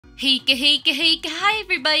Hi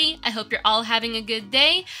everybody! I hope you're all having a good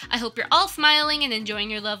day. I hope you're all smiling and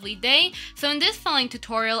enjoying your lovely day. So in this following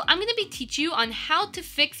tutorial, I'm going to be teaching you on how to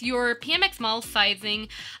fix your PMX model sizing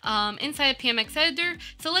inside of PMX Editor.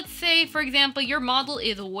 So let's say, for example, your model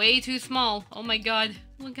is way too small. Oh my god.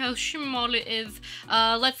 Look how small it is.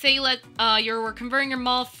 Let's say you're converting your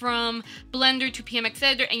model from Blender to PMX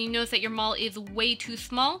Editor and you notice that your model is way too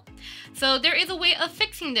small. So there is a way of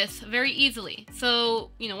fixing this very easily.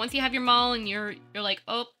 So, once you have your model and you're like,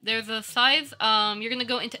 oh, there's a size, you're gonna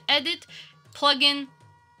go into Edit, Plugin,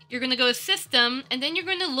 you're gonna go to System, and then you're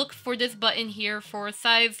gonna look for this button here for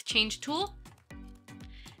Size Change Tool.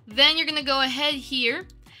 Then you're gonna go ahead here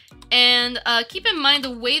and keep in mind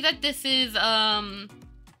the way that this is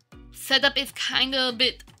set up is kind of a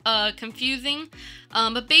bit confusing,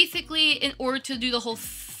 but basically in order to do the whole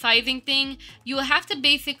sizing thing, you will have to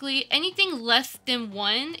basically, anything less than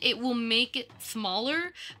 1, it will make it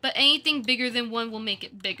smaller, but anything bigger than 1 will make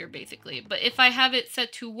it bigger basically. But if I have it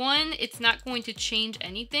set to 1, it's not going to change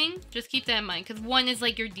anything. Just keep that in mind, because 1 is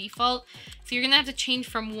like your default, so you're gonna have to change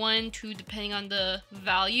from 1 to depending on the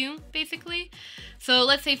value basically. So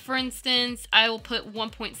let's say, for instance, I will put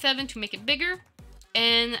 1.7 to make it bigger.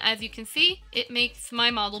 And as you can see, it makes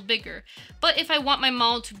my model bigger. But if I want my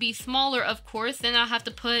model to be smaller, of course, then I'll have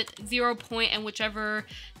to put 0 and whichever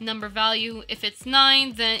number value. If it's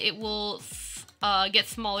 9, then it will get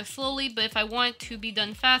smaller slowly. But if I want it to be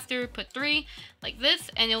done faster, put 3 like this,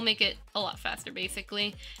 and it'll make it a lot faster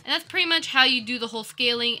basically. And that's pretty much how you do the whole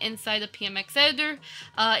scaling inside the PMX Editor,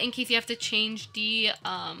 in case you have to change the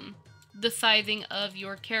sizing of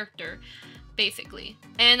your character, basically.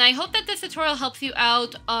 And I hope that this tutorial helps you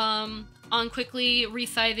out on quickly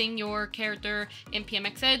resizing your character in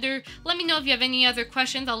PMX Editor. Let me know if you have any other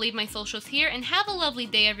questions. I'll leave my socials here, and have a lovely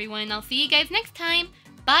day everyone. I'll see you guys next time.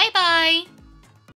 Bye bye!